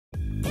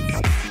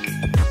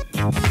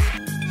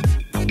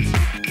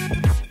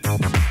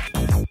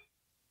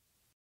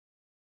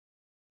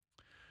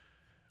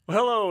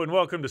Well, hello, and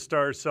welcome to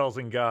Stars, Cells,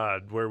 and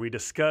God, where we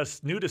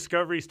discuss new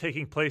discoveries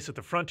taking place at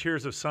the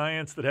frontiers of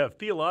science that have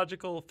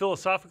theological,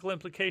 philosophical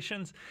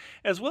implications,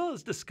 as well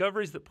as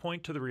discoveries that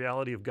point to the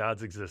reality of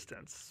God's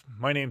existence.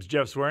 My name's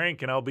Jeff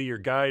Swearink, and I'll be your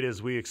guide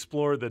as we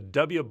explore the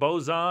W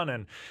boson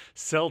and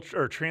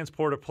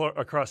transport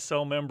across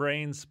cell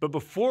membranes. But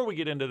before we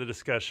get into the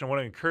discussion, I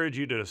want to encourage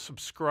you to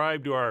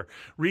subscribe to our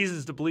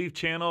Reasons to Believe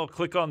channel.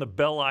 Click on the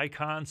bell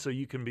icon so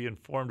you can be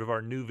informed of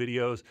our new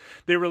videos.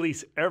 They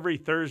release every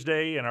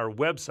Thursday, and our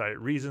website,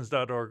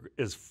 reasons.org,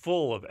 is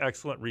full of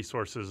excellent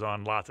resources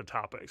on lots of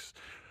topics.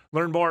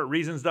 Learn more at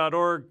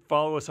reasons.org.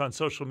 Follow us on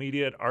social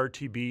media at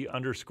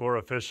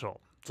RTB_official.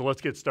 So let's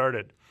get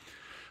started.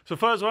 So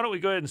Fuzz, why don't we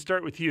go ahead and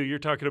start with you? You're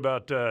talking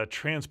about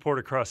transport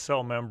across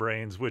cell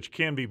membranes, which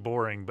can be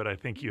boring, but I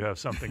think you have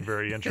something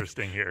very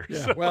interesting here.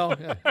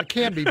 It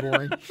can be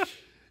boring.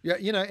 Yeah,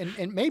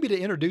 and maybe to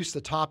introduce the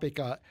topic,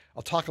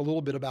 I'll talk a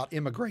little bit about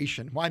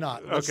immigration. Why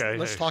not?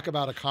 Let's talk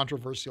about a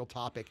controversial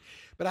topic.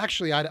 But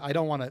actually, I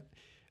don't want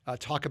to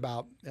talk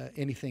about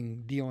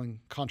anything dealing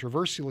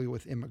controversially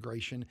with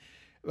immigration,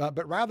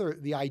 but rather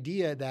the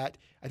idea that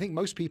I think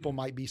most people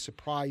might be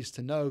surprised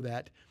to know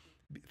that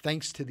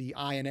thanks to the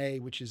INA,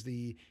 which is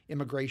the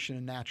Immigration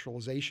and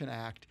Naturalization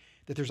Act,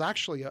 that there's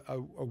actually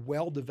a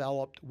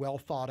well-developed,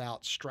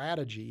 well-thought-out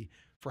strategy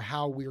for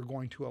how we are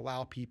going to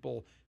allow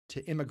people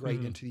to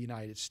immigrate into the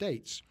United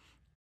States.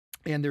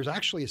 And there's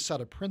actually a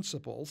set of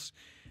principles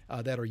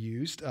that are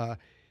used.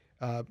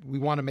 We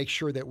want to make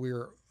sure that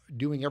we're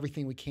doing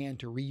everything we can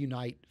to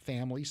reunite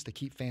families, to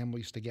keep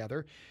families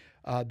together.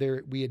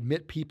 We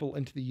admit people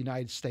into the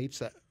United States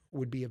that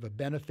would be of a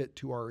benefit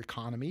to our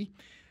economy,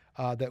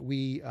 that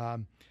we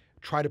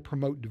try to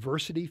promote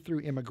diversity through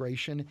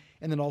immigration,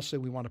 and then also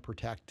we want to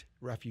protect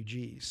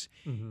refugees.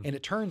 And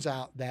it turns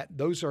out that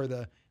those are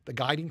the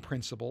guiding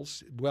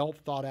principles, well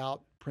thought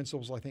out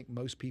principles I think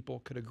most people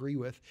could agree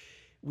with.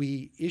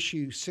 We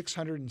issue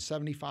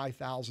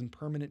 675,000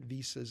 permanent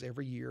visas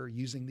every year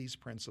using these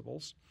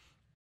principles.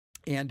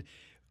 And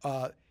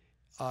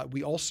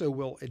we also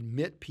will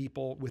admit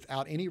people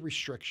without any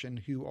restriction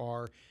who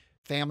are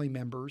family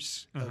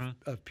members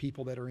of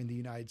people that are in the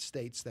United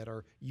States that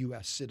are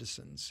U.S.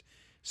 citizens,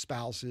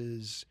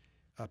 spouses,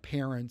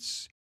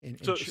 parents, and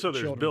so there's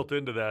children. Built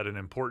into that an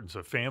importance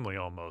of family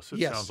almost,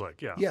 it sounds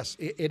like. Yeah. Yes,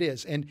 it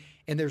is. And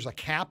there's a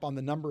cap on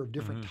the number of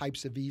different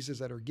types of visas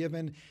that are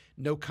given.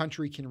 No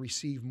country can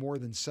receive more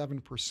than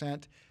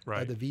 7%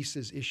 of the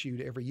visas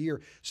issued every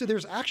year. So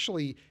there's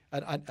actually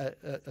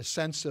a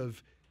sense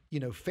of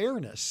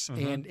fairness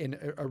and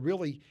a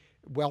really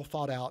well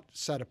thought out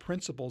set of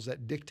principles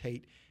that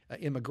dictate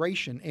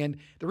immigration. And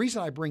the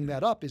reason I bring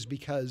that up is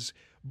because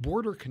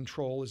border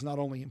control is not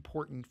only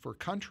important for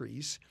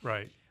countries,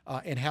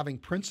 and having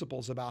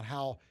principles about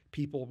how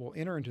people will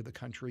enter into the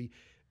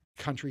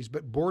countries,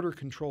 but border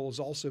control is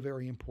also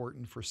very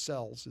important for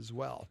cells as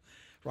well,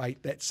 right?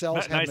 That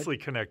cells nicely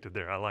connected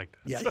there. I like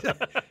that. Yeah,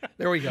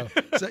 there we go.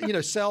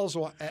 So cells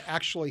will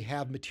actually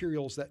have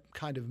materials that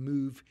kind of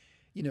move,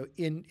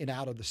 in and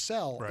out of the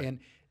cell, and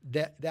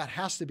that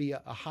has to be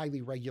a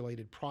highly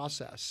regulated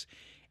process.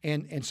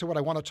 And so what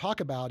I want to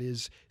talk about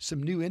is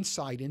some new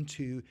insight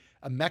into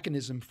a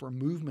mechanism for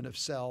movement of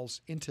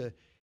cells into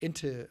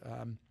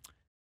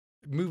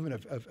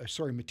movement of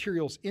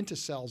materials into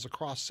cells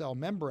across cell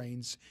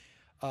membranes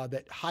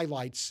that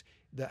highlights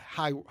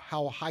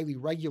how highly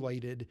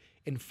regulated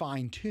and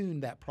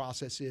fine-tuned that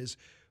process is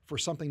for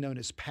something known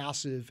as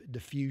passive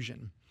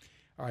diffusion.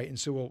 All right, and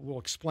so we'll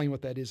explain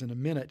what that is in a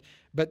minute.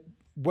 But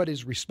what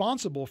is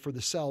responsible for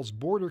the cell's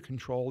border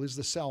control is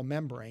the cell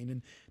membrane.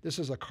 And this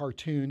is a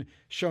cartoon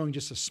showing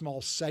just a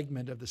small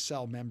segment of the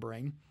cell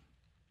membrane.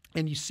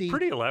 And you see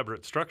pretty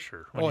elaborate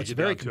structure. It's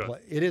very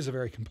complex. It is a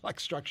very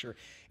complex structure,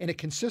 and it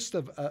consists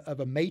of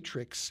a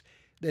matrix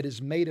that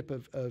is made up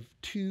of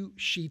two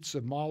sheets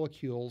of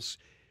molecules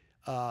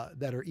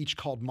that are each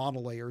called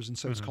monolayers, and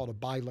so it's called a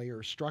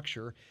bilayer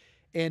structure.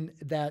 And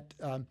that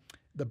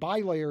the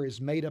bilayer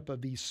is made up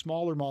of these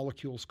smaller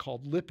molecules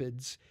called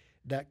lipids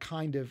that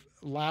kind of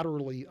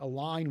laterally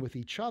align with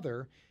each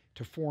other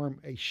to form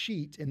a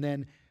sheet, and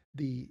then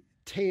the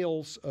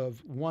tails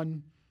of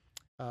one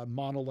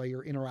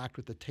monolayer interact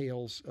with the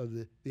tails of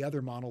the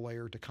other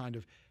monolayer to kind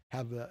of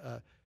have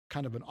a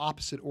kind of an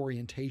opposite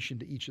orientation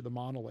to each of the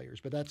monolayers.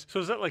 But that's so.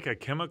 Is that like a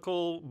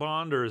chemical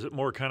bond, or is it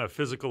more kind of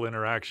physical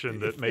interaction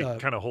that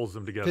kind of holds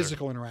them together?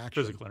 Physical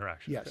interaction. Physical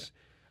interaction. Yes.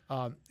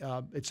 Okay.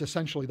 It's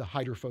essentially the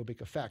hydrophobic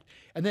effect.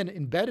 And then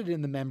embedded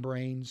in the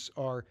membranes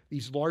are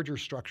these larger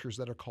structures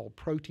that are called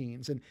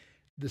proteins. And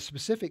the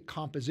specific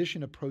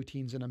composition of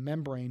proteins in a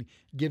membrane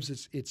gives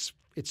it's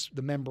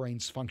the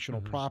membrane's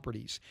functional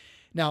properties.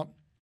 Now,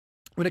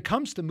 when it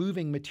comes to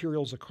moving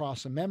materials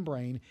across a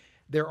membrane,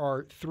 there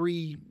are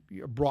three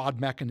broad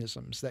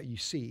mechanisms that you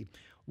see.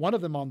 One of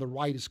them on the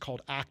right is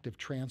called active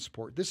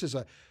transport. These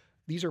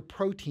are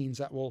proteins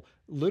that will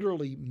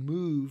literally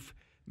move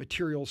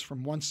materials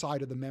from one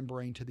side of the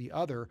membrane to the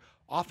other,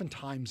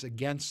 oftentimes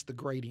against the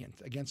gradient,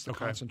 against the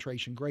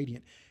concentration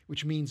gradient,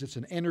 which means it's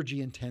an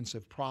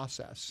energy-intensive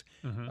process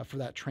for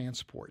that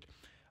transport.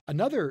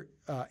 Another,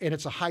 and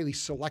it's a highly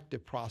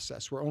selective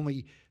process where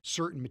only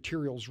certain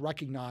materials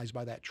recognized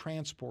by that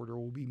transporter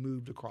will be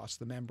moved across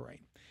the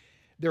membrane.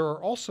 There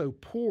are also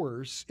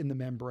pores in the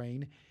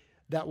membrane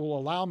that will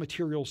allow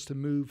materials to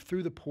move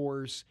through the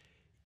pores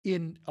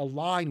in a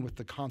line with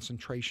the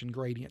concentration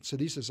gradient. So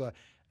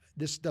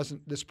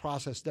this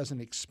process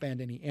doesn't expend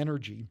any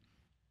energy.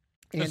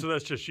 And so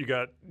that's just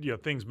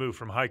things move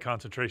from high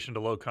concentration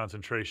to low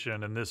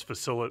concentration, and this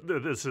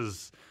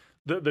is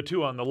the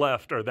two on the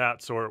left are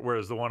that sort,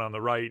 whereas the one on the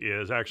right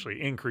is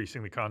actually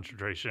increasing the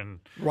concentration.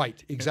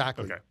 Right,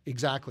 exactly, okay.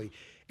 Exactly.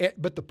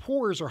 But the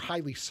pores are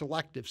highly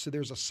selective, so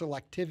there's a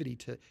selectivity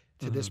to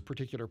this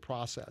particular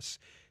process.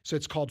 So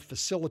it's called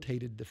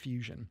facilitated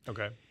diffusion.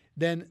 Okay.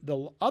 Then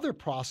the other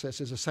process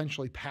is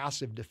essentially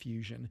passive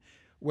diffusion,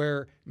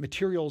 where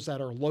materials that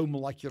are low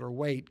molecular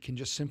weight can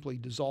just simply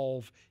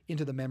dissolve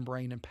into the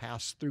membrane and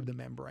pass through the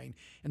membrane.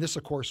 And this,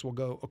 of course, will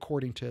go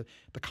according to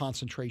the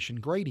concentration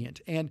gradient.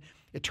 And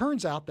it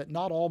turns out that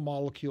not all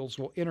molecules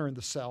will enter in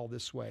the cell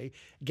this way.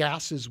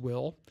 Gases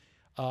will,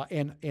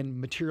 and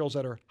materials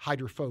that are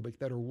hydrophobic,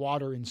 that are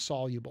water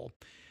insoluble.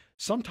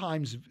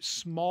 Sometimes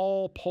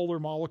small polar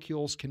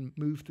molecules can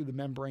move through the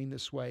membrane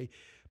this way,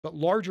 but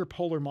larger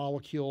polar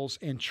molecules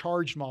and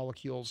charged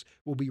molecules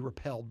will be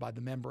repelled by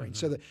the membrane.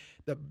 So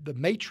the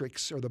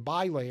matrix or the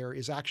bilayer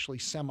is actually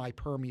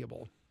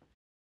semi-permeable.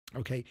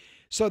 Okay,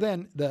 so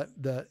then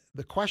the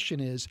question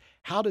is,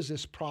 how does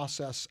this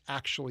process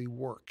actually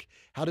work?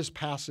 How does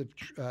passive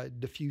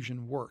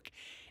diffusion work?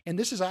 And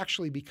this has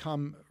actually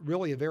become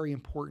really a very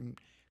important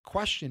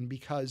question,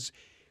 because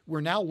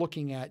we're now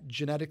looking at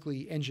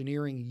genetically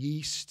engineering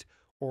yeast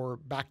or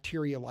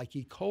bacteria like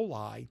E.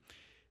 coli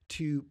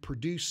to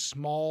produce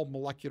small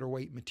molecular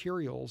weight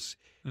materials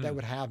that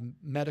would have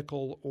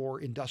medical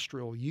or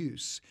industrial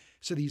use.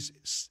 So these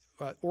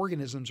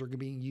organisms are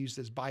being used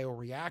as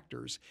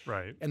bioreactors.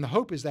 Right. And the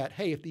hope is that,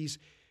 hey, if these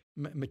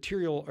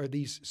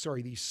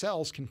these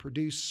cells can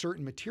produce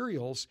certain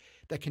materials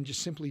that can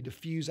just simply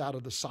diffuse out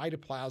of the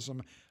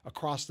cytoplasm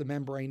across the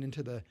membrane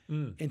into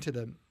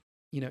the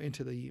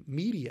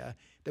media,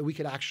 that we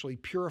could actually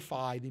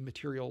purify the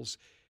materials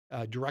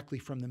directly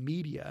from the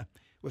media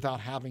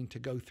without having to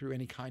go through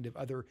any kind of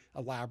other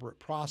elaborate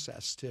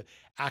process to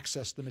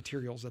access the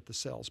materials that the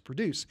cells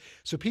produce.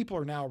 So people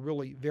are now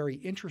really very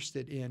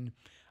interested in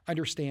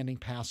understanding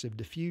passive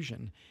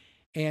diffusion.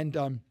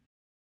 And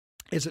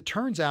as it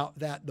turns out,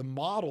 that the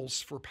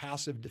models for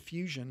passive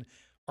diffusion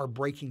are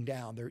breaking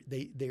down.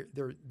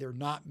 They're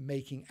not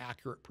making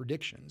accurate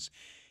predictions.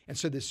 And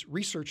so this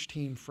research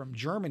team from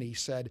Germany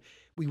said,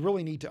 we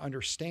really need to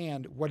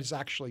understand what is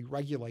actually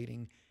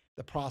regulating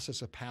the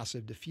process of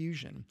passive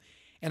diffusion.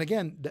 And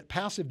again, that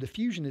passive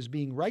diffusion is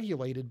being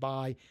regulated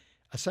by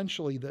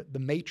essentially the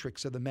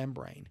matrix of the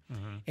membrane.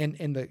 And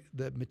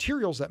the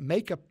materials that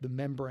make up the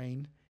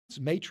membrane's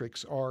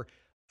matrix are,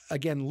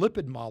 again,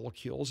 lipid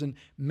molecules, and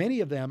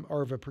many of them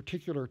are of a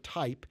particular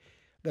type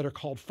that are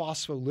called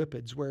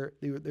phospholipids, where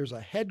there's a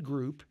head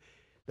group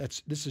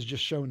this is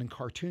just shown in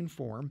cartoon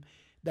form,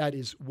 that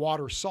is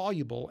water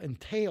soluble, and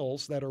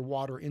tails that are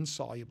water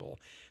insoluble.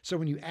 So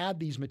when you add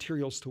these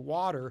materials to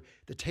water,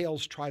 the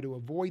tails try to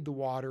avoid the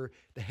water,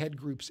 the head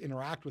groups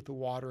interact with the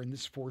water, and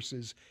this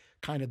forces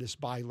kind of this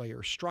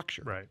bilayer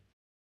structure. Right.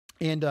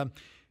 And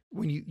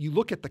when you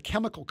look at the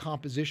chemical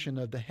composition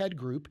of the head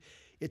group,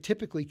 it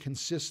typically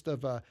consists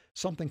of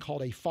something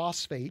called a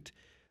phosphate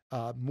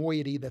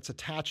moiety that's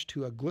attached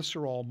to a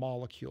glycerol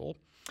molecule.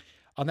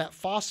 That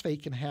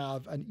phosphate can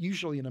have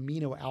usually an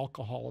amino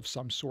alcohol of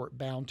some sort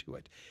bound to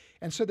it.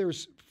 And so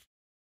there's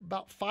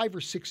about 5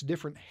 or 6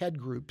 different head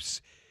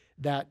groups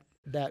that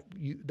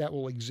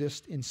will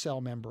exist in cell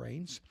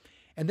membranes.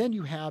 And then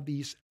you have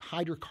these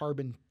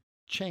hydrocarbon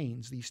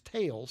chains, these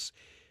tails,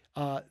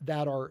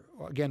 that are,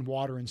 again,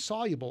 water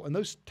insoluble. And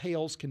those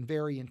tails can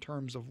vary in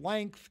terms of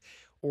length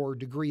or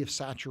degree of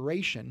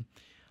saturation.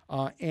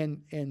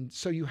 And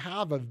so you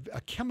have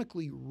a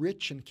chemically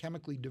rich and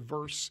chemically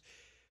diverse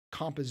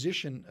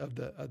composition of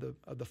the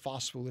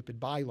phospholipid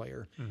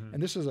bilayer.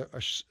 And this is a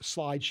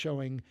slide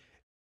showing,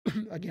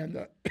 again,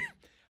 the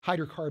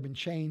hydrocarbon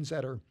chains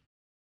that are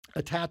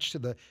attached to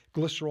the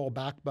glycerol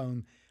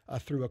backbone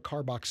through a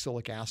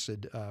carboxylic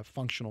acid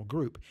functional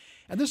group.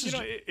 And this is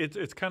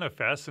it's kind of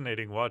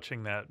fascinating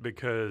watching that,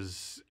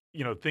 because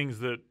things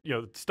that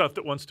stuff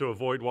that wants to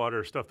avoid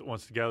water, stuff that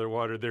wants to gather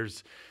water,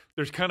 there's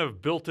kind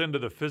of built into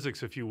the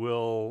physics, if you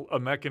will, a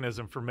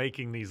mechanism for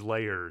making these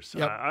layers.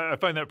 Yep. I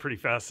find that pretty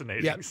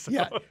fascinating. Yeah,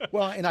 yeah.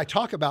 Well, and I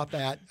talk about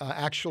that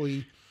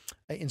actually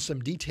in some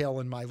detail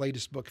in my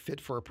latest book,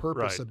 Fit for a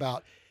Purpose, right.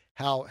 about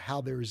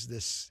how there's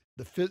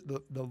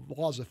the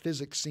laws of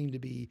physics seem to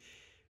be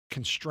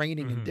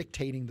constraining and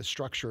dictating the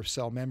structure of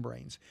cell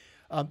membranes.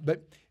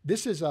 But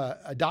this is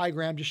a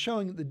diagram just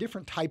showing the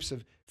different types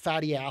of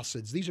fatty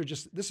acids.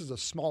 This is a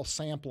small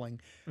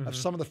sampling of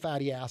some of the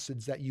fatty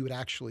acids that you would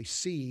actually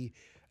see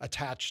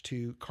attached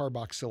to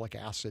carboxylic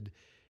acid,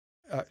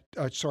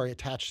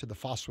 attached to the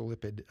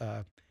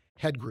phospholipid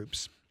head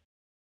groups.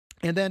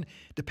 And then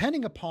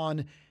depending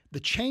upon The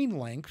chain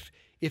length,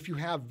 if you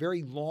have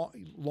very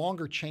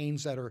longer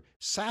chains that are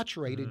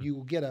saturated, you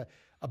will get a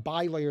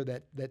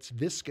bilayer that's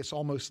viscous,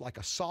 almost like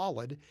a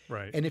solid.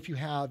 Right. And if you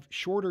have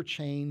shorter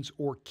chains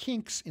or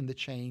kinks in the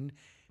chain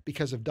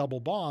because of double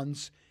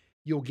bonds,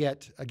 you'll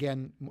get,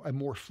 again, a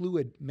more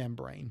fluid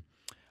membrane.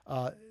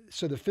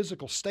 So the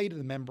physical state of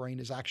the membrane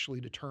is actually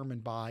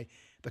determined by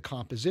the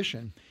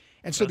composition.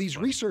 And so these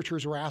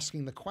researchers were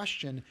asking the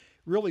question,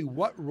 really,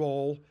 what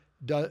role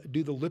do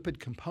the lipid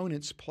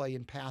components play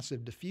in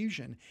passive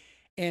diffusion?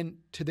 And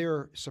to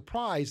their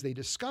surprise, they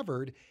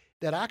discovered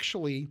that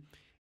actually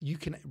you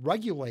can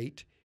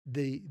regulate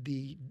the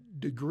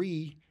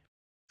degree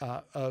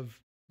of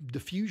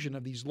diffusion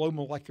of these low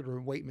molecular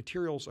weight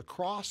materials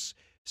across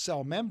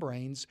cell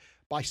membranes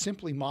by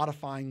simply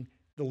modifying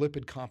the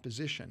lipid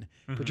composition,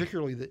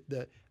 particularly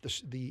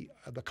the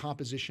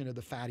composition of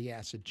the fatty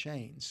acid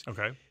chains.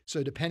 Okay.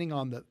 So depending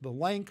on the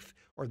length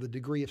or the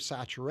degree of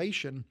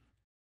saturation,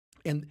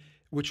 and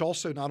which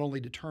also not only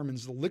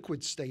determines the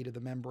liquid state of the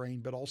membrane,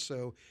 but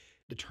also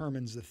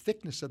determines the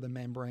thickness of the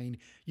membrane,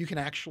 you can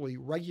actually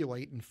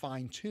regulate and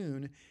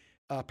fine-tune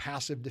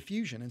passive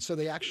diffusion. And so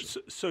they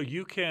actually... So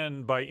you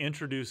can, by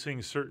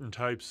introducing certain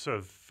types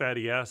of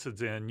fatty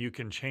acids in, you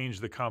can change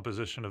the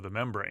composition of the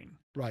membrane.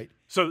 Right.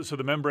 So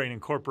the membrane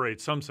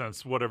incorporates, some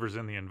sense, whatever's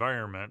in the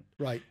environment.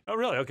 Right. Oh,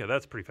 really? Okay,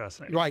 that's pretty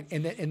fascinating. Right.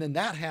 And then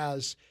that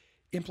has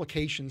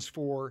implications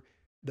for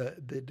the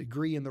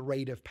degree and the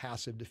rate of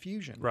passive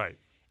diffusion. Right.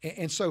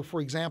 And so,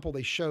 for example,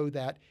 they show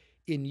that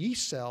in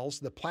yeast cells,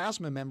 the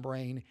plasma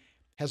membrane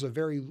has a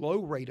very low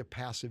rate of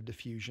passive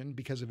diffusion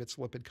because of its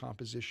lipid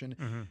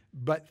composition,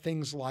 but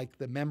things like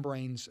the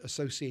membranes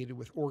associated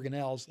with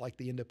organelles, like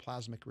the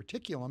endoplasmic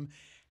reticulum,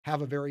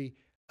 have a very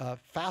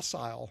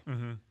facile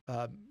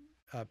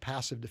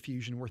passive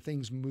diffusion where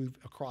things move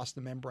across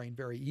the membrane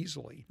very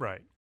easily.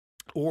 Right.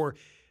 Or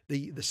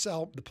the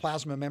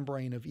plasma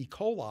membrane of E.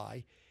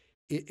 coli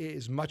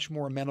is much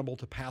more amenable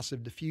to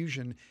passive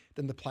diffusion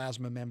than the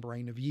plasma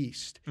membrane of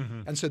yeast.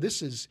 And so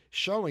this is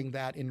showing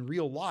that in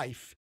real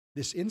life,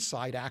 this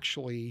insight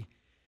actually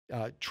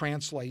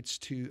translates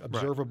to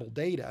observable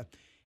data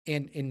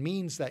and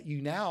means that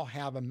you now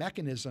have a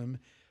mechanism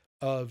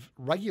of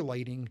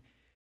regulating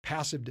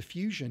passive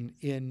diffusion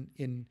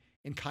in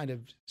kind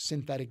of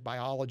synthetic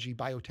biology,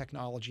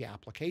 biotechnology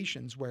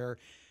applications where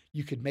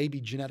you could maybe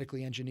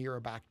genetically engineer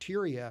a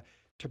bacteria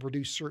to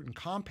produce certain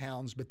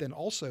compounds, but then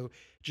also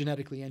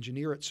genetically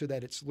engineer it so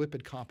that its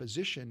lipid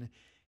composition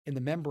in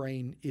the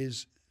membrane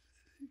is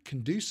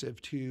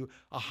conducive to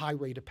a high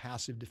rate of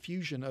passive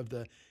diffusion of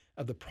the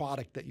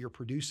product that you're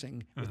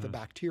producing with the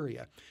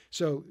bacteria.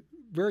 So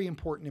very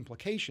important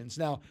implications.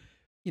 Now,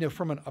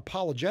 from an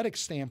apologetic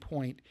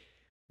standpoint,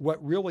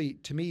 what really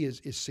to me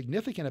is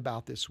significant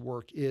about this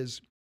work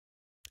is,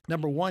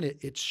 number one,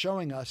 it's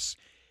showing us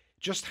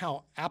just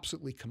how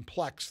absolutely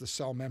complex the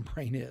cell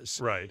membrane is.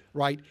 Right.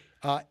 Right.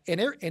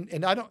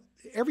 And I don't.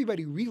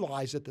 Everybody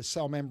realized that the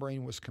cell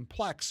membrane was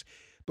complex,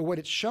 but what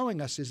it's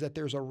showing us is that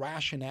there's a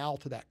rationale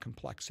to that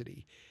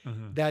complexity.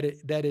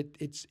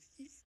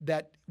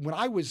 That when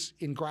I was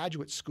in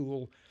graduate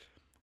school,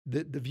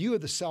 the view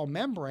of the cell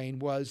membrane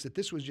was that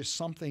this was just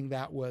something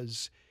that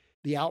was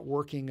the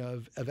outworking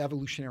of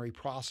evolutionary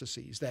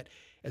processes. That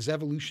as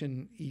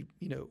evolution,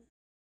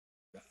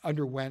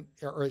 underwent,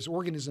 or as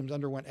organisms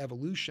underwent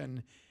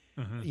evolution,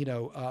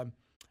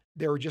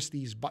 there were just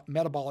these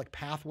metabolic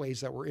pathways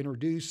that were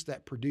introduced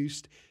that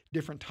produced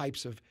different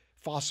types of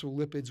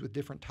phospholipids with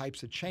different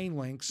types of chain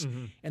links,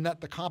 and that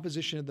the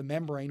composition of the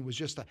membrane was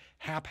just a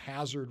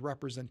haphazard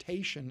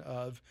representation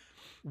of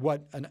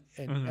what an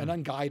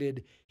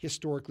unguided,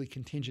 historically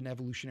contingent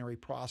evolutionary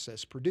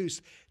process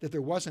produced, that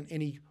there wasn't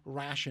any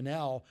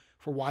rationale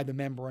for why the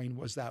membrane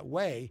was that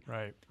way.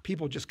 Right.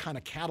 People just kind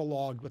of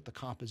cataloged what the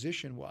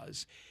composition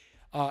was.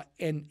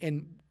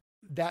 And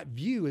that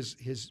view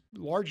has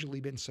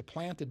largely been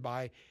supplanted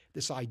by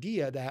this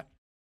idea that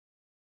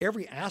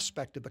every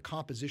aspect of the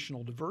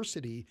compositional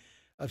diversity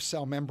of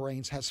cell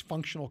membranes has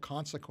functional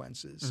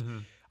consequences.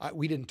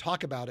 We didn't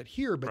talk about it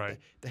here, but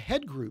the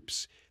head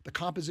groups, the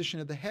composition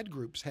of the head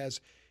groups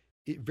has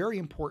very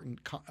important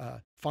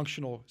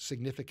functional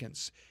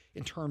significance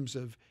in terms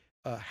of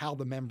how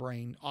the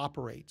membrane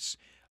operates.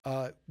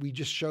 We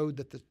just showed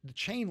that the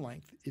chain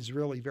length is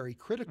really very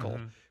critical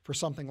for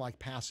something like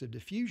passive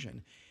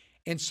diffusion.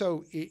 And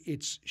so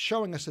it's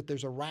showing us that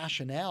there's a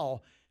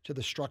rationale to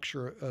the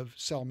structure of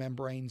cell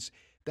membranes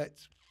that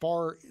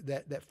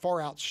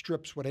far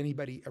outstrips what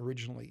anybody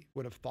originally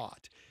would have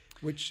thought.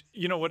 Which,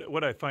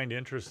 what I find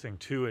interesting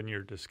too in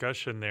your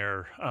discussion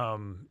there,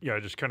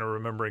 just kind of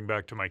remembering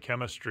back to my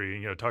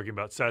chemistry, talking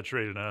about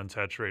saturated and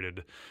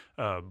unsaturated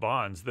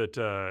bonds,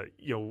 that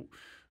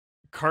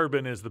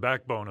carbon is the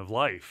backbone of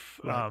life,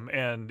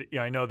 and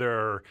I know there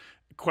are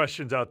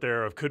questions out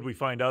there of could we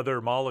find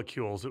other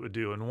molecules that would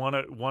do, and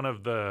one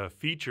of the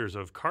features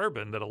of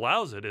carbon that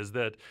allows it is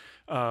that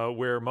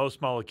where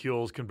most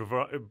molecules can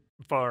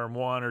form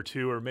 1 or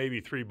 2 or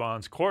maybe 3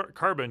 bonds.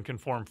 Carbon can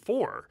form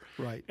 4.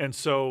 Right. And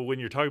so when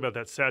you're talking about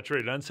that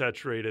saturated,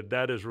 unsaturated,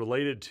 that is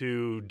related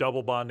to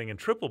double bonding and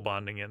triple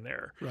bonding in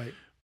there. Right.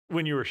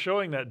 When you were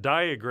showing that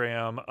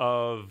diagram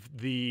of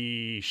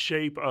the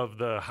shape of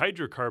the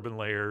hydrocarbon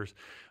layers,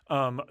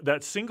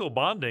 that single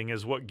bonding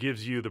is what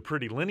gives you the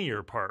pretty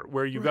linear part,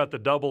 where you've got the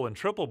double and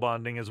triple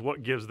bonding is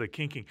what gives the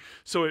kinking.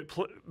 So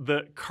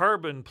the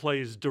carbon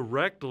plays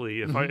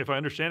directly, if I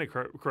understand it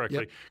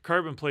correctly,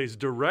 carbon plays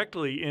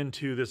directly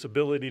into this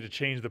ability to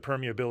change the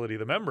permeability of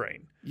the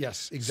membrane.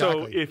 Yes,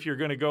 exactly. So if you're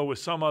going to go with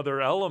some other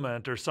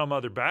element or some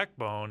other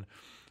backbone,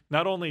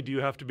 not only do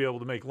you have to be able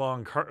to make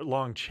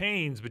long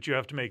chains, but you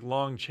have to make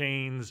long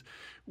chains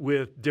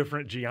with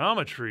different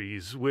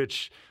geometries,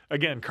 which,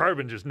 again,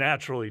 carbon just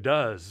naturally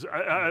does.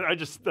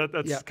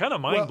 That's kind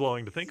of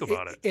mind-blowing to think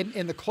about it.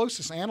 And the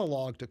closest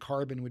analog to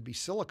carbon would be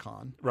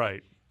silicon.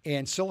 Right.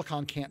 And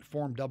silicon can't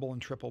form double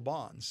and triple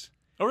bonds.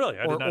 Oh, really?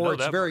 I did not know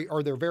that.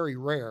 Or they're very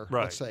rare,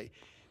 right. Let's say.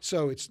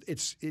 So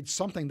it's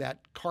something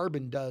that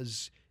carbon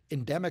does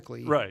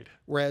endemically. Right.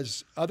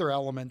 Whereas other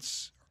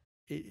elements,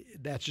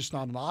 that's just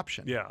not an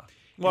option. Yeah.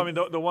 Well, I mean,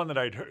 the one that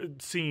I'd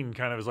seen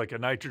kind of is like a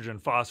nitrogen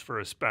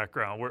phosphorus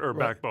background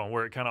backbone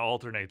where it kind of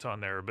alternates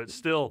on there. But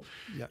still,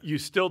 you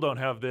still don't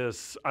have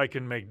this, I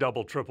can make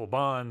double, triple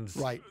bonds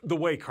the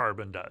way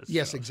carbon does.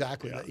 Yes, so,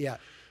 exactly.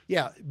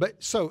 Yeah.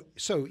 But so,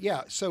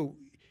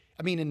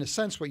 I mean, in a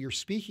sense, what you're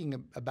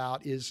speaking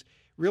about is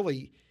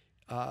really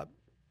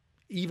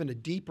even a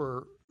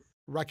deeper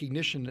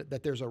recognition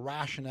that there's a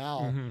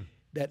rationale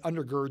that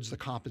undergirds the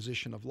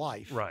composition of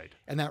life. Right.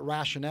 And that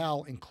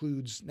rationale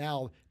includes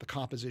now the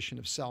composition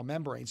of cell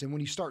membranes. And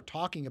when you start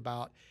talking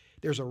about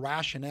there's a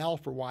rationale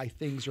for why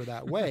things are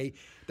that way,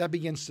 that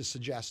begins to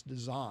suggest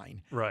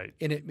design. Right.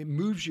 And it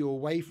moves you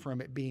away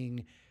from it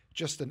being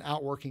just an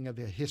outworking of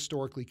a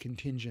historically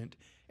contingent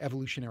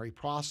evolutionary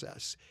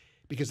process.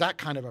 Because that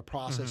kind of a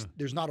process,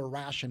 there's not a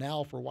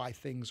rationale for why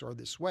things are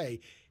this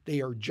way.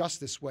 They are just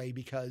this way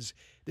because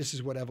this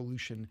is what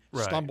evolution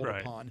stumbled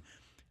upon.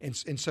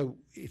 And so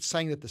it's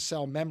saying that the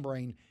cell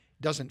membrane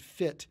doesn't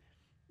fit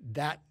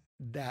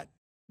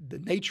the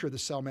nature of the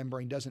cell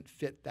membrane doesn't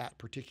fit that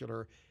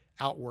particular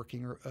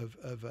outworking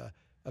of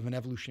an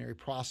evolutionary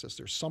process.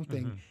 There's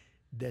something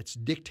that's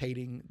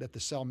dictating that the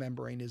cell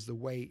membrane is the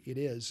way it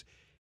is.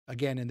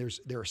 Again, and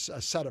there's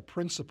a set of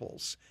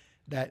principles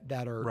that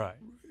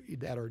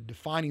are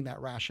defining that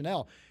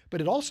rationale.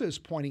 But it also is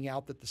pointing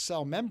out that the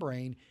cell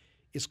membrane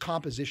is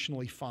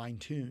compositionally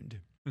fine-tuned.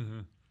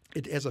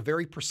 It has a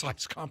very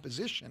precise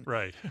composition.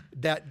 Right.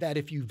 that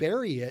if you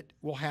vary it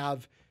will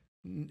have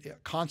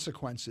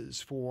consequences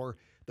for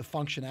the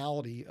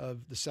functionality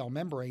of the cell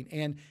membrane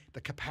and the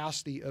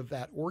capacity of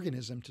that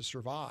organism to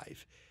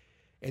survive.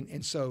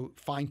 And so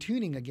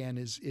fine-tuning again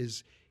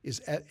is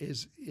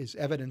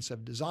evidence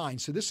of design.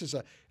 So this is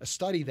a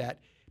study that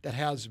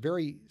has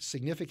very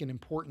significant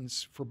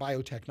importance for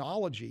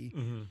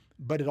biotechnology,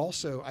 but it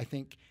also, I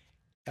think,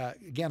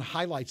 again,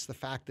 highlights the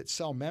fact that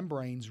cell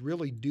membranes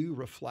really do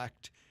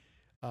reflect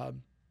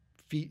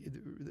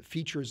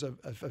features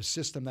of a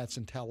system that's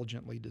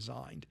intelligently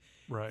designed.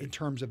 Right. In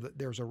terms of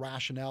there's a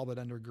rationale that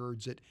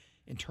undergirds it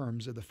in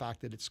terms of the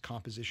fact that it's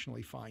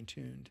compositionally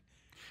fine-tuned.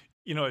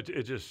 You know,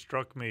 it just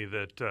struck me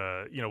that,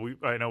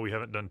 I know we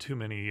haven't done too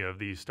many of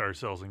these star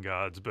cells and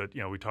gods, but,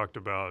 we talked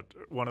about,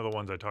 one of the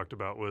ones I talked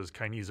about was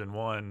kinesin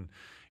 1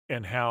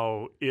 and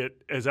how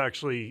it is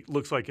actually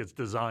looks like it's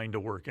designed to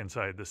work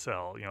inside the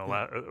cell.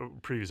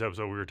 Previous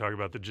episode we were talking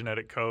about the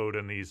genetic code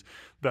and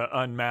the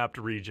unmapped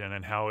region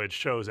and how it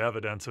shows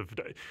evidence of.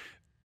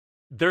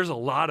 There's a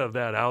lot of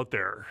that out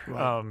there.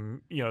 Right.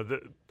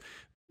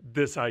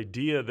 This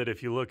idea that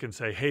if you look and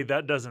say, hey,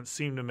 that doesn't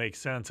seem to make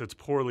sense, it's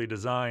poorly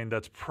designed,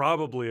 that's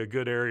probably a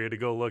good area to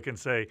go look and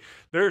say,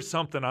 there's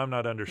something I'm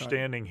not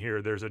understanding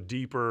here. There's a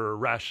deeper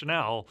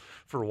rationale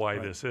for why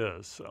this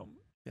is. So,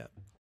 yeah.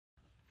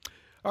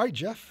 All right,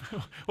 Jeff.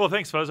 Well,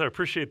 thanks, Fuzz. I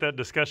appreciate that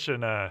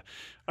discussion. I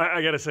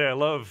got to say, I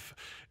love,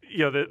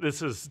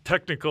 this is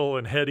technical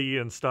and heady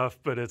and stuff,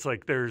 but it's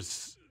like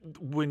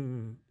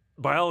when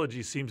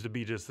biology seems to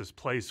be just this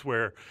place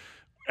where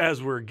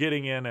as we're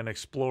getting in and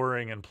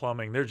exploring and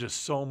plumbing, there's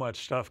just so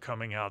much stuff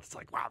coming out. It's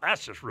like, wow,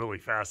 that's just really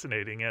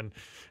fascinating. And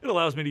it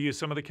allows me to use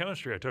some of the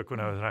chemistry I took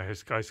when I was in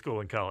high school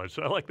and college.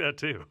 So I like that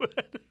too.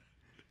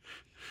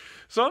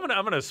 So I'm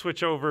gonna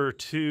switch over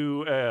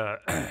to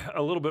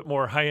a little bit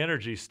more high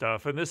energy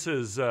stuff, and this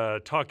is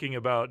talking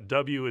about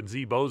W and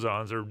Z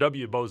bosons, or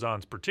W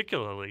bosons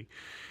particularly,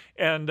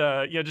 and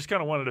just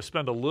kind of wanted to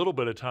spend a little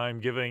bit of time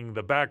giving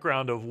the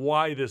background of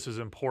why this is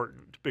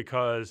important,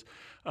 because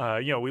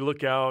we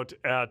look out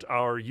at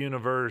our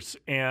universe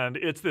and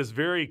it's this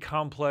very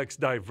complex,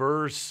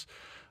 diverse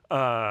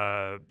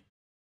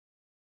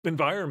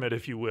environment,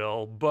 if you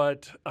will,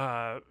 but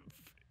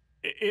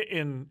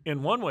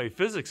in one way,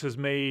 physics has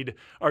made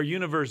our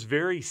universe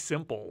very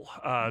simple,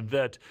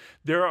 that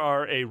there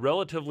are a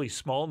relatively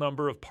small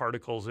number of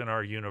particles in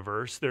our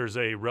universe. There's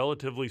a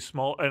relatively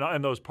small,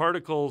 and those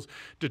particles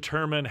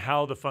determine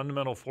how the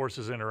fundamental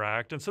forces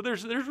interact. And so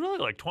there's really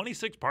like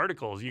 26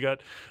 particles. You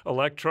got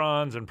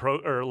electrons and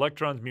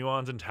electrons,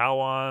 muons, and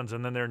tauons,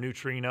 and then there are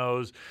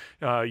neutrinos.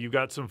 You've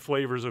got some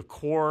flavors of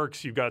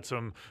quarks. You've got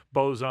some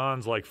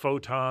bosons like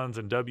photons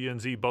and W and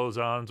Z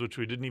bosons, which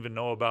we didn't even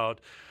know about.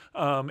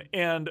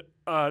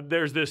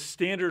 There's this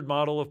standard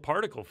model of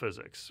particle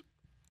physics.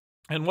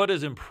 And what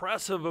is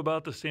impressive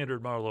about the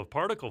standard model of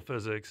particle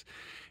physics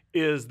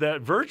is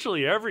that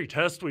virtually every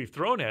test we've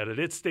thrown at it,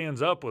 it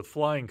stands up with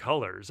flying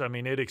colors. I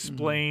mean, it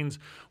explains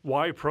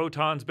why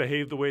protons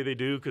behave the way they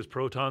do, because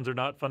protons are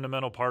not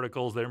fundamental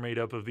particles. They're made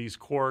up of these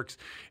quarks.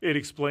 It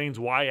explains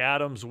why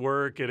atoms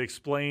work. It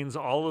explains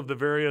all of the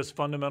various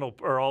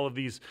all of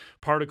these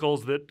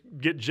particles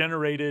that get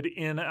generated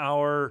in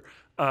our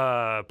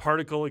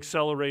particle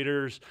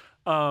accelerators.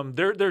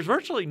 There's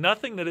virtually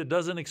nothing that it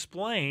doesn't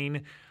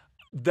explain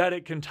that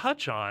it can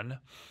touch on.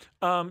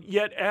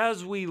 Yet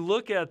as we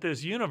look at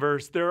this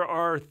universe, there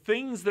are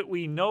things that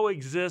we know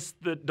exist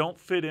that don't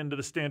fit into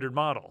the standard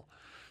model.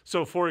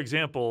 So, for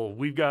example,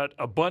 we've got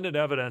abundant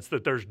evidence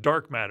that there's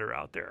dark matter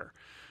out there.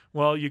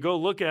 Well, you go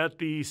look at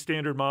the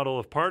standard model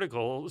of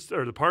particles,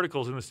 or the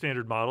particles in the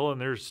standard model,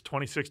 and there's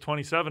 26,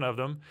 27 of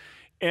them,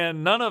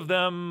 and none of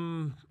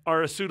them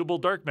are a suitable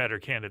dark matter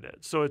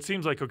candidate. So it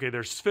seems like, okay,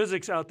 there's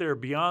physics out there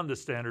beyond the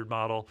standard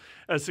model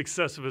as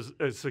successful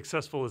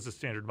as the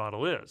standard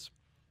model is.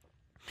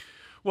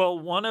 Well,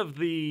 one of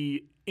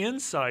the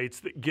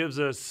insights that gives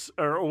us,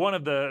 or one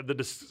of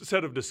the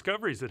set of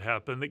discoveries that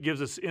happen that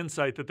gives us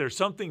insight that there's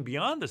something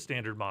beyond the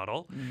standard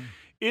model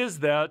is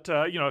that,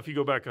 if you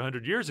go back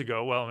 100 years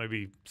ago, well,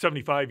 maybe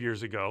 75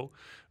 years ago,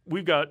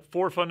 we've got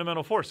four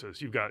fundamental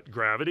forces. You've got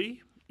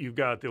gravity, you've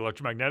got the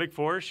electromagnetic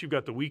force, you've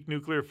got the weak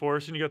nuclear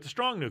force, and you've got the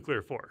strong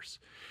nuclear force.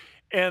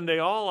 And they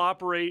all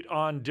operate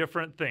on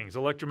different things.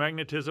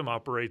 Electromagnetism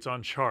operates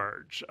on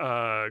charge.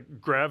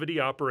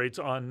 Gravity operates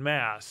on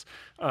mass.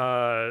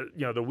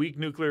 The weak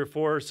nuclear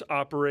force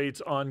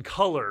operates on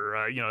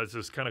color. It's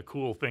this kind of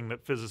cool thing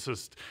that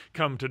physicists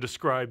come to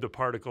describe the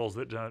particles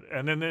that.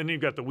 And then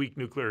you've got the weak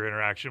nuclear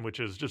interaction,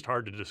 which is just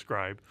hard to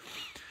describe.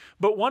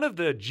 But one of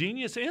the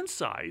genius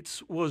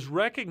insights was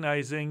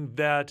recognizing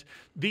that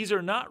these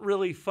are not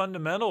really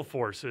fundamental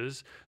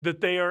forces,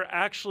 that they are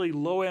actually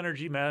low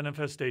energy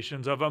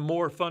manifestations of a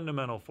more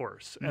fundamental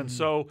force. And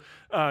so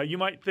you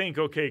might think,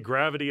 okay,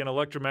 gravity and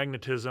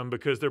electromagnetism,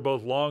 because they're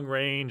both long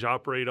range,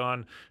 operate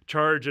on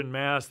charge and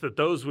mass, that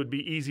those would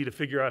be easy to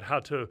figure out how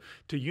to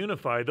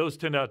unify. Those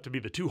tend out to be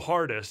the two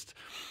hardest.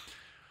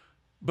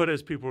 But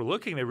as people were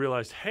looking, they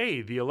realized,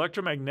 hey, the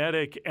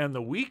electromagnetic and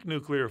the weak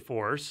nuclear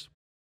force,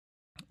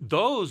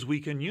 those we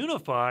can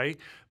unify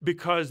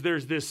because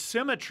there's this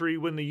symmetry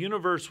when the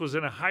universe was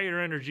in a higher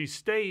energy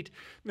state,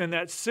 and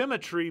that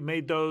symmetry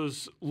made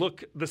those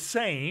look the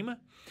same.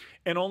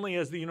 And only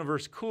as the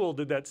universe cooled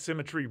did that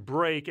symmetry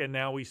break, and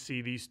now we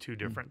see these two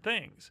different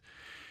things.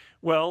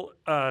 Well,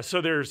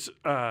 so there's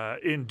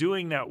in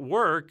doing that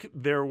work,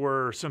 there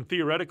were some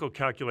theoretical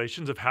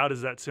calculations of how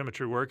does that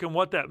symmetry work, and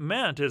what that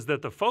meant is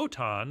that the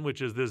photon,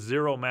 which is this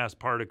zero mass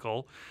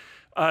particle,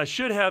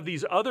 should have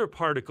these other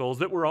particles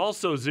that were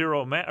also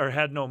or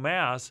had no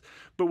mass,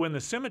 but when the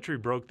symmetry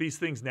broke, these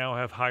things now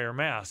have higher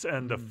mass,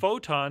 and the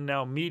photon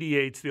now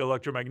mediates the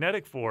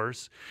electromagnetic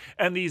force,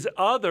 and these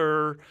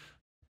other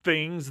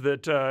things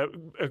that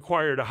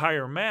acquired a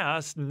higher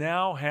mass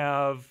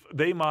now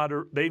they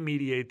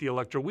mediate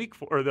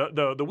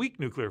the the weak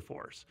nuclear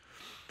force.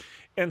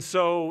 And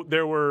so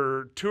there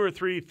were two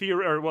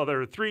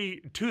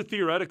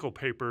theoretical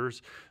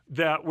papers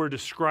that were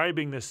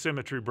describing this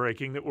symmetry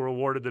breaking that were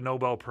awarded the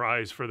Nobel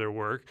Prize for their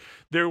work.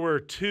 There were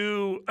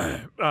two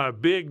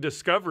big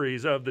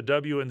discoveries of the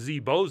W and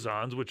Z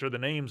bosons, which are the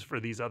names for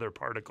these other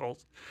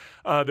particles,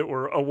 that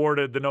were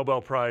awarded the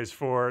Nobel Prize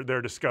for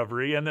their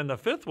discovery. And then the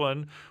fifth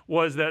one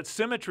was that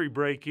symmetry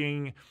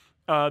breaking.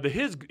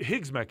 The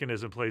Higgs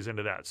mechanism plays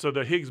into that. So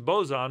the Higgs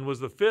boson was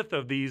the fifth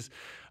of these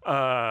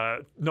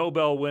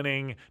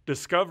Nobel-winning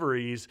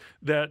discoveries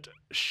that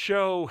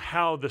show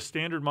how the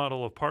standard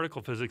model of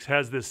particle physics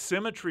has this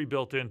symmetry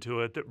built into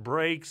it that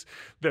breaks,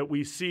 that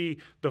we see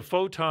the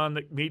photon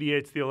that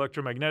mediates the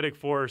electromagnetic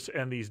force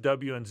and these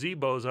W and Z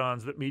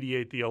bosons that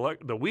mediate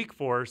the weak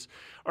force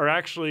are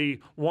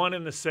actually one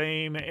and the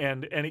same,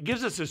 and it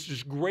gives us this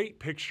just great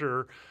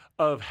picture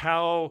of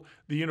how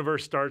the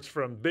universe starts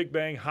from Big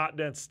Bang, hot,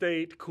 dense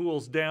state,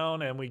 cools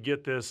down, and we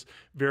get this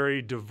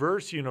very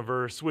diverse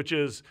universe, which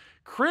is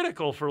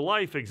critical for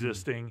life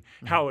existing,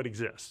 how it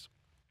exists.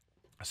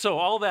 So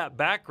all that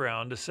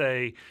background to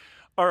say,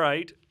 all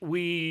right,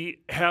 we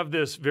have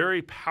this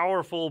very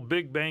powerful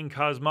Big Bang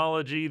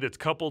cosmology that's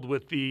coupled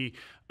with the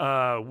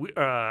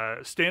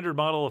standard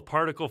model of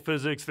particle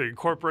physics that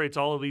incorporates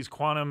all of these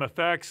quantum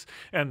effects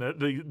and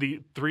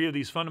the three of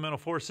these fundamental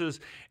forces,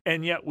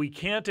 and yet we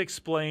can't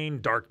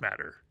explain dark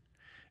matter.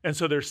 And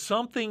so there's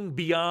something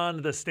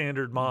beyond the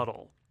standard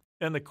model.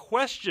 And the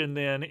question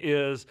then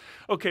is,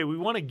 okay, we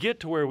want to get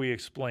to where we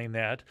explain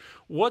that.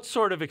 What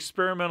sort of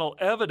experimental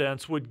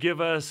evidence would give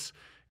us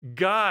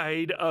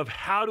guide of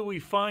how do we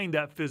find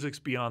that physics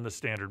beyond the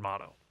standard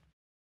model?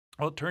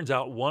 Well, it turns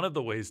out one of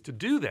the ways to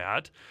do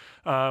that,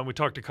 we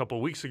talked a couple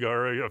of weeks ago,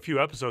 or a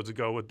few episodes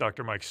ago with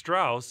Dr. Mike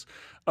Strauss,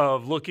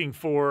 of looking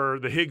for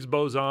the Higgs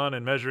boson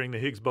and measuring the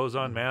Higgs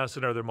boson mass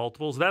and other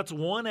multiples. That's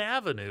one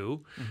avenue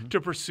to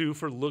pursue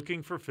for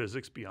looking for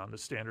physics beyond the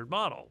standard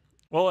model.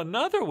 Well,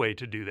 another way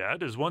to do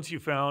that is once you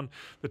found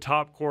the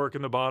top quark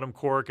and the bottom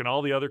quark and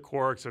all the other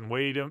quarks and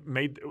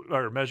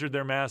measured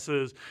their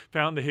masses,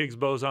 found the Higgs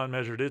boson,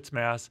 measured its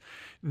mass,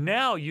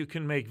 now you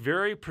can make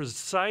very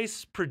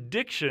precise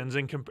predictions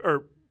and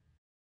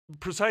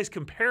precise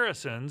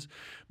comparisons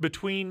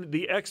between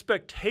the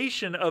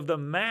expectation of the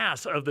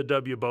mass of the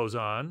W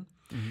boson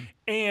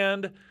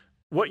and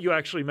what you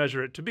actually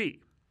measure it to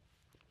be.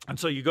 And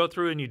so you go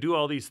through and you do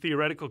all these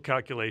theoretical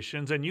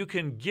calculations, and you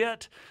can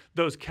get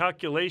those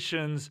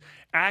calculations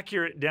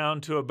accurate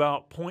down to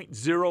about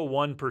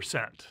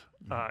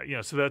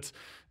 0.01%. So that's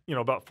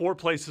about 4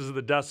 places of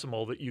the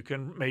decimal that you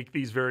can make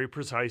these very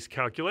precise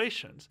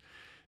calculations.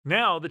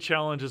 Now the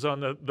challenge is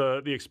on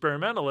the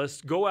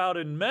experimentalists. Go out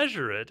and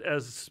measure it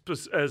as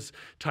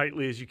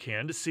tightly as you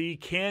can to see,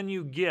 can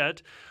you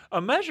get a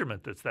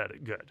measurement that's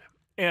that good?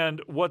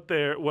 And what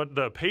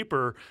the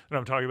paper that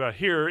I'm talking about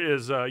here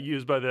is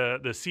used by the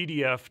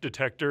CDF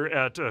detector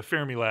at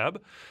Fermilab,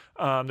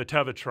 the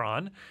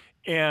Tevatron,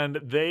 and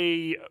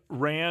they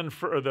ran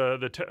for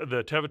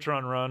the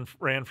Tevatron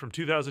ran from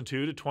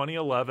 2002 to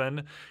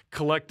 2011,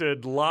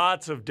 collected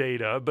lots of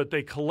data, but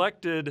they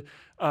collected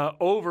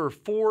over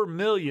 4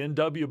 million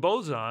W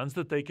bosons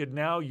that they could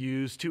now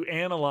use to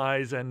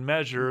analyze and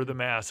measure the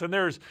mass. And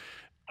there's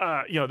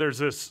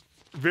this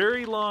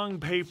very long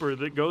paper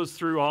that goes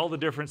through all the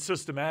different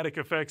systematic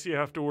effects you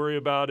have to worry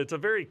about. It's a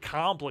very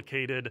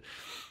complicated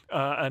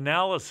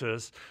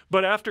analysis.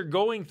 But after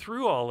going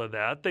through all of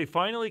that, they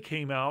finally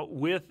came out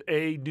with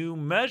a new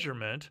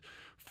measurement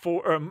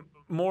for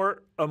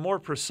a more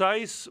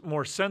precise,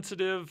 more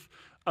sensitive,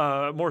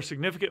 more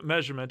significant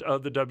measurement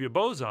of the W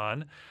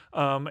boson.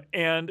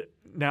 And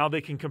now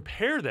they can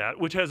compare that,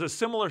 which has a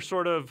similar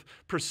sort of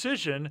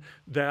precision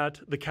that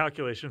the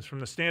calculations from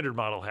the standard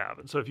model have.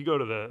 And so if you go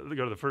to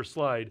the first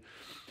slide,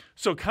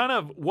 so kind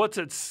of what's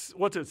at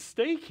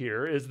stake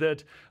here is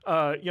that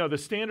the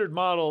standard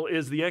model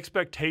is the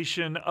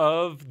expectation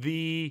of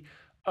the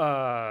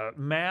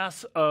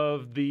mass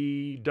of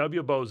the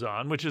W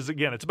boson, which is,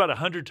 again, it's about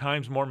 100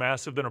 times more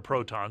massive than a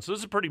proton. So this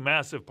is a pretty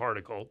massive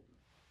particle.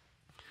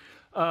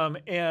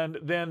 And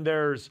then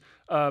there's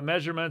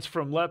measurements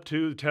from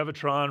LEP2,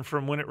 Tevatron,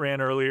 from when it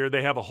ran earlier.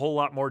 They have a whole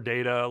lot more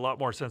data, a lot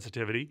more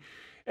sensitivity.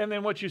 And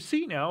then what you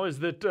see now is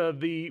that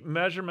the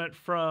measurement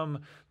from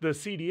the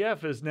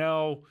CDF is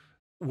now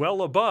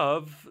well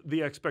above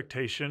the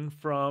expectation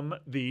from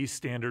the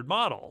standard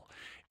model.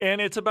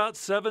 And it's about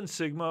 7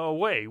 sigma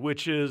away,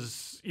 which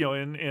is,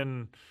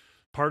 in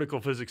particle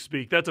physics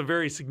speak, that's a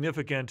very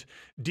significant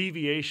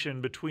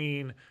deviation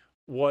between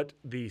what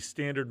the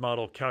standard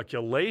model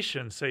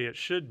calculations say it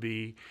should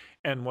be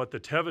and what the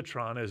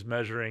Tevatron is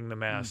measuring the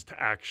mass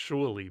to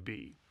actually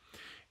be.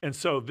 And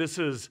so this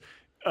is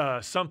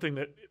something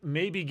that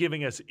may be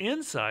giving us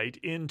insight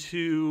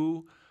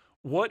into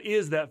what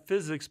is that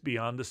physics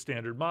beyond the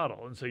standard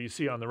model. And so you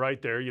see on the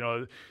right there,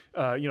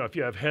 if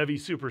you have heavy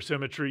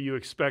supersymmetry, you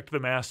expect the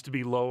mass to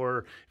be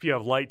lower. If you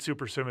have light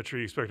supersymmetry,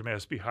 you expect the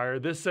mass to be higher.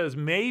 This says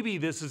maybe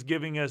this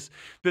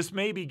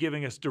may be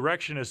giving us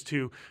direction as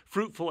to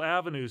fruitful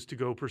avenues to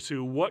go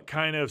pursue. What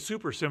kind of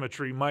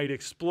supersymmetry might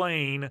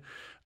explain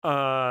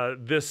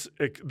this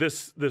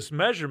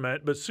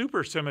measurement? But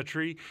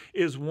supersymmetry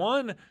is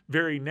one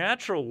very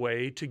natural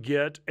way to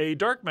get a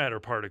dark matter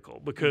particle,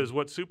 because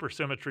what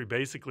supersymmetry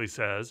basically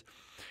says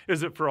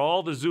is that for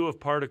all the zoo of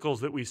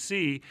particles that we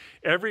see,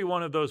 every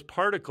one of those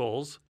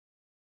particles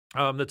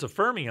that's a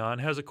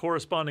fermion has a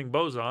corresponding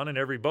boson, and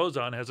every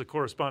boson has a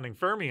corresponding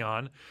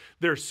fermion.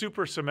 They're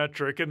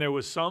supersymmetric, and there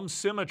was some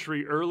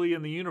symmetry early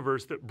in the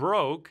universe that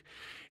broke.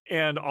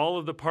 And all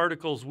of the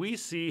particles we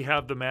see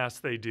have the mass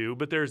they do,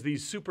 but there's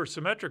these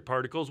supersymmetric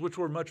particles which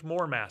were much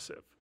more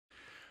massive.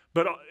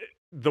 But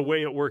the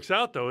way it works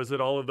out, though, is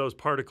that all of those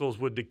particles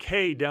would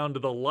decay down to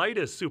the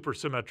lightest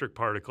supersymmetric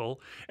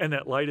particle, and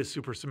that lightest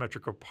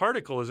supersymmetric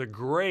particle is a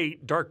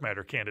great dark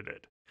matter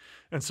candidate.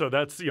 And so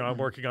that's, I'm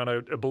working on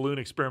a balloon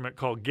experiment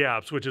called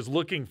GAPS, which is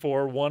looking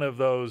for one of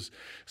those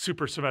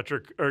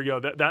supersymmetric, or,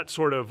 that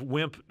sort of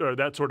WIMP, or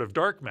that sort of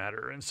dark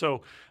matter. And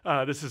so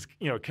this is,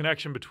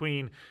 connection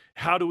between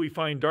how do we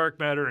find dark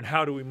matter and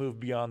how do we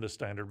move beyond the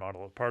standard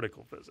model of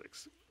particle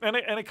physics. And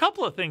a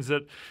couple of things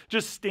that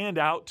just stand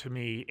out to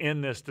me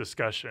in this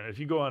discussion. If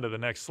you go on to the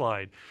next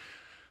slide.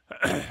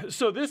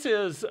 So this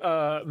is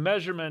a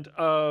measurement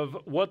of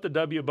what the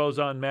W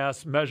boson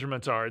mass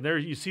measurements are. And there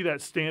you see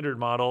that standard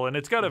model, and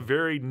it's got a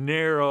very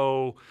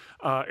narrow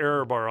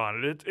error bar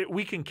on it.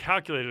 We can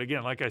calculate it,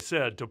 again, like I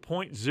said, to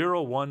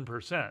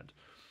 0.01%.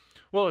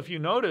 Well, if you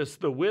notice,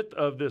 the width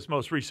of this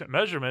most recent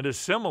measurement is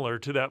similar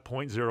to that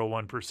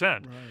 0.01%,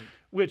 right.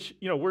 Which,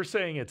 we're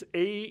saying it's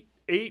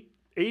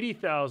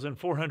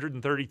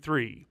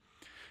 80,433,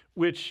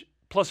 which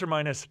plus or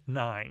minus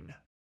 9.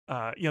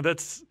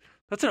 That's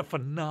a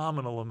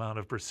phenomenal amount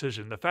of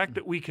precision. The fact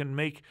that we can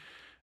make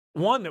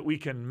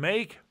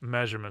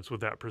measurements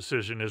with that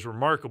precision is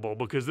remarkable,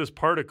 because this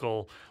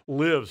particle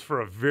lives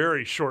for a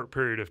very short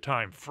period of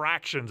time,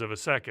 fractions of a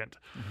second.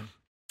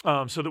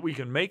 So that we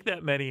can make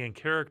that many and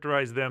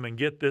characterize them and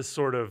get this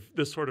sort of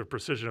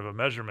precision of a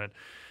measurement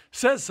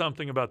says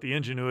something about the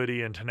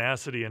ingenuity and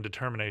tenacity and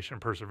determination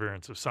and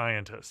perseverance of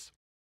scientists.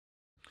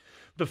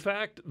 The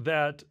fact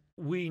that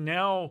we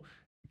now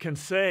can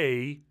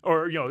say,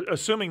 or,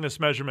 assuming this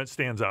measurement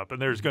stands up,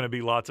 and there's going to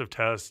be lots of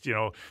tests,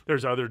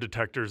 there's other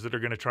detectors that are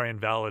going to try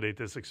and validate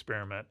this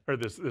experiment or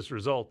this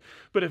result.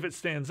 But if it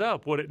stands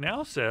up, what it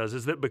now says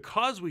is that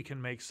because we can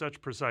make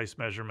such precise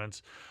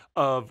measurements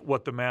of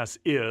what the mass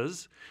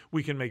is,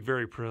 we can make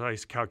very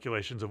precise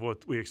calculations of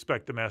what we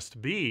expect the mass to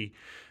be.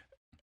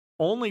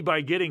 Only by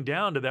getting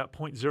down to that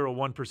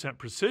 0.01%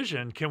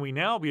 precision can we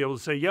now be able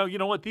to say, you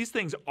know what, these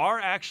things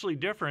are actually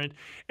different,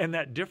 and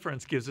that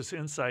difference gives us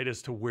insight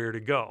as to where to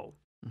go.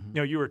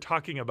 You were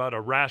talking about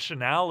a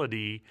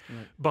rationality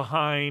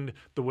behind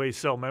the way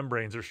cell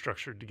membranes are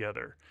structured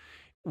together.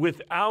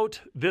 Without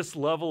this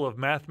level of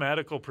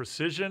mathematical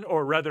precision,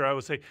 or rather I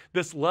would say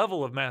this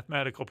level of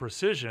mathematical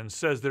precision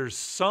says there's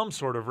some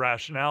sort of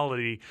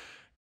rationality,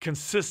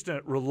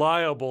 consistent,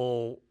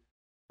 reliable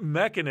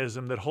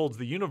mechanism that holds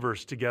the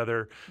universe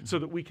together so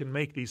that we can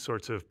make these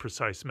sorts of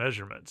precise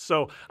measurements.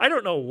 So I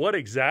don't know what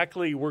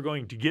exactly we're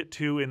going to get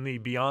to in the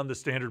beyond the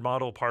standard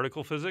model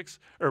particle physics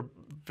or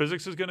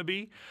physics is going to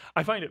be.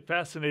 I find it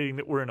fascinating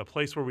that we're in a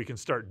place where we can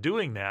start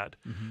doing that.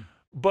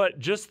 But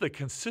just the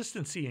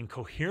consistency and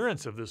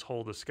coherence of this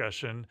whole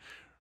discussion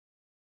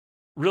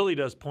really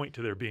does point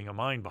to there being a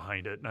mind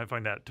behind it. And I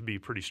find that to be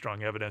pretty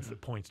strong evidence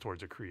that points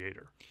towards a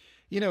creator.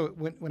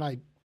 When I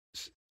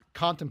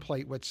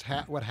contemplate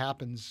what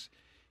happens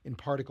in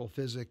particle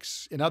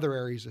physics, in other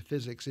areas of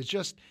physics, it's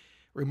just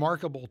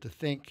remarkable to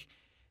think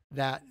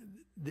that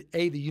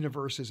A, the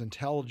universe is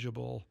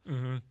intelligible,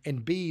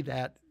 and B,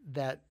 that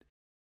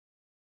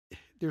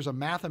there's a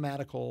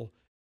mathematical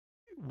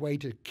way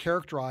to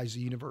characterize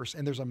the universe,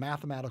 and there's a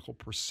mathematical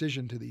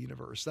precision to the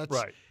universe.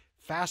 That's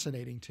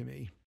fascinating to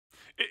me.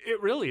 It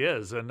really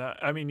is. And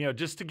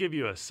just to give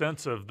you a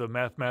sense of the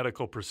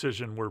mathematical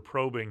precision we're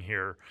probing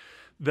here,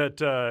 that,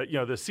 the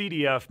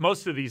CDF,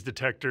 most of these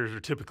detectors are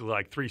typically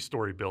like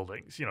 3-story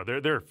buildings.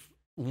 They're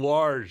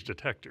large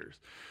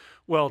detectors.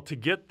 Well, to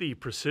get the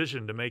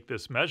precision to make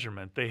this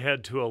measurement, they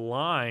had to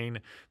align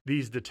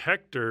these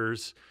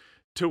detectors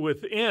to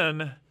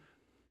within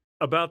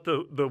about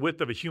the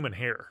width of a human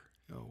hair.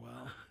 Oh,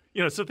 wow.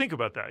 So think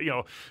about that.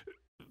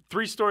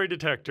 3-story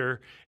detector,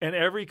 and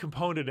every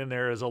component in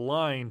there is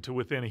aligned to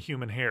within a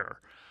human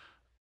hair.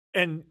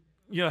 And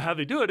how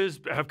they do it is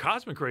have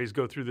cosmic rays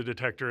go through the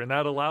detector, and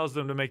that allows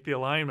them to make the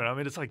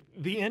alignment. It's like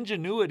the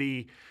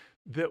ingenuity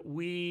that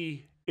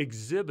we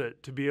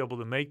exhibit to be able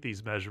to make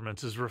these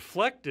measurements is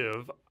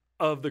reflective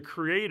of the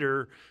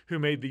creator who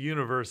made the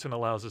universe and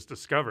allows us to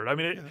discover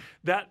it.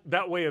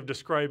 That way of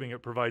describing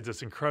it provides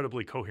this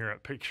incredibly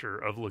coherent picture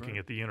of looking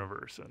at the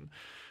universe. And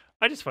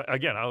I just find,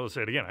 again, I will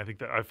say it again, I think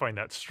that I find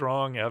that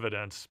strong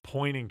evidence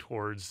pointing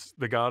towards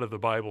the God of the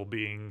Bible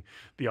being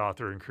the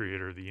author and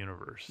creator of the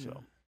universe.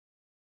 So.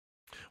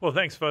 Well,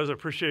 thanks, Fuzz. I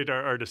appreciate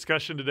our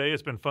discussion today.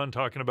 It's been fun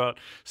talking about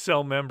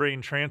cell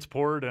membrane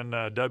transport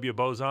and W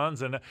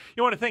bosons. And I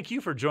want to thank you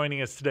for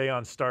joining us today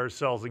on Stars,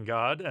 Cells, and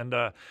God. And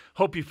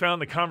hope you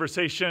found the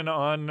conversation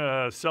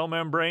on cell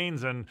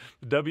membranes and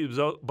the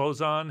W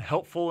boson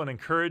helpful and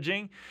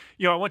encouraging.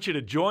 I want you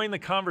to join the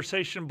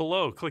conversation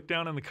below. Click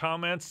down in the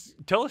comments.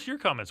 Tell us your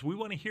comments. We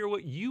want to hear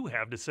what you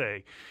have to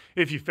say.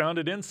 If you found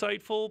it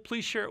insightful,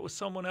 please share it with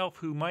someone else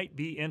who might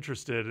be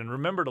interested. And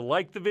remember to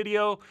like the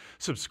video,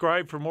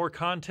 subscribe for more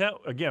content.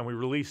 Again, we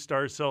release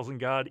Stars, Cells, and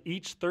God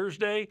each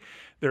Thursday.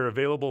 They're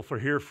available for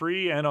here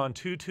free and on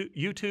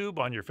YouTube,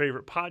 on your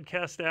favorite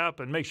podcast app.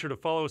 And make sure to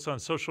follow us on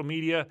social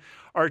media,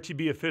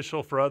 RTB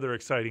Official, for other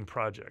exciting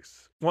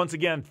projects. Once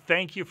again,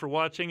 thank you for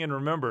watching. And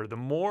remember, the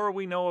more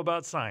we know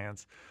about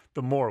science,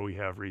 the more we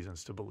have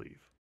reasons to believe.